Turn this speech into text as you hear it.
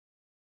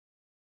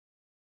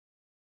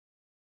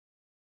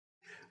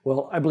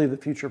Well, I believe the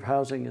future of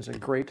housing is a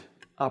great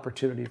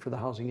opportunity for the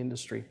housing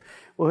industry.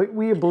 Well,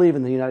 we believe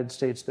in the United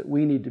States that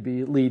we need to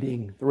be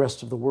leading the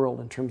rest of the world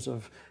in terms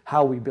of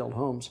how we build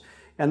homes.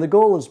 And the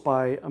goal is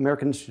by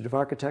American Institute of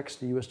Architects,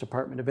 the U.S.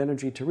 Department of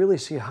Energy, to really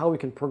see how we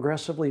can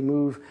progressively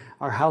move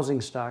our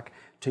housing stock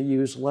to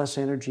use less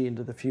energy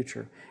into the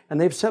future. And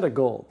they've set a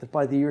goal that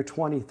by the year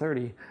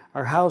 2030,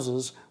 our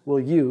houses will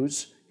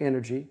use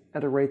energy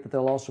at a rate that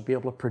they'll also be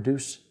able to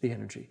produce the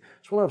energy.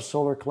 So we'll have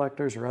solar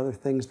collectors or other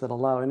things that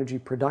allow energy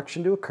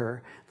production to occur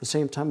at the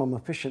same time I'm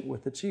efficient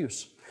with its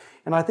use.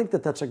 And I think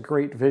that that's a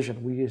great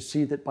vision. We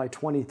see that by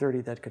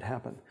 2030 that could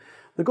happen.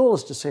 The goal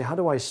is to say, how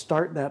do I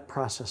start that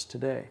process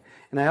today?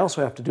 And I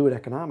also have to do it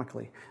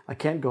economically. I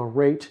can't go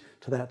right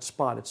to that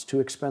spot. It's too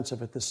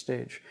expensive at this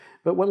stage.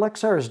 But what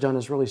Lexar has done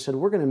is really said,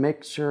 we're going to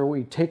make sure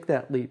we take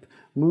that leap,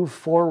 move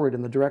forward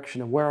in the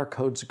direction of where our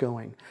code's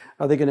going.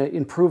 Are they going to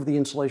improve the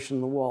insulation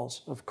in the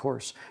walls? Of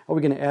course. Are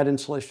we going to add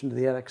insulation to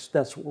the attics?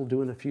 That's what we'll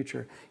do in the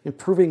future.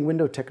 Improving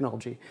window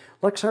technology.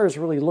 Lexar has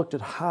really looked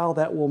at how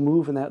that will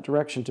move in that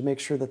direction to make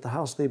sure that the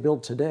house they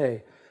build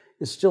today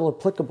is still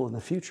applicable in the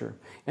future.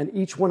 And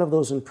each one of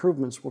those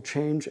improvements will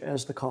change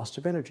as the cost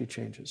of energy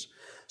changes.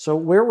 So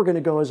where we're going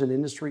to go as an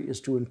industry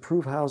is to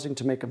improve housing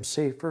to make them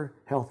safer,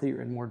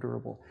 healthier, and more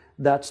durable.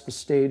 That's the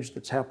stage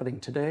that's happening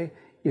today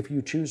if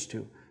you choose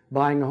to.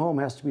 Buying a home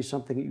has to be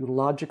something that you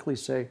logically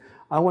say,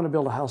 I want to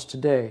build a house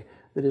today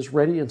that is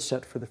ready and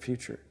set for the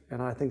future.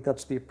 And I think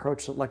that's the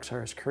approach that Lexar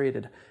has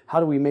created. How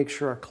do we make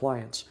sure our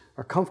clients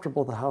are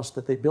comfortable with the house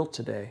that they built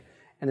today,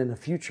 and in the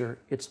future,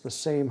 it's the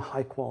same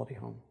high-quality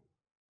home?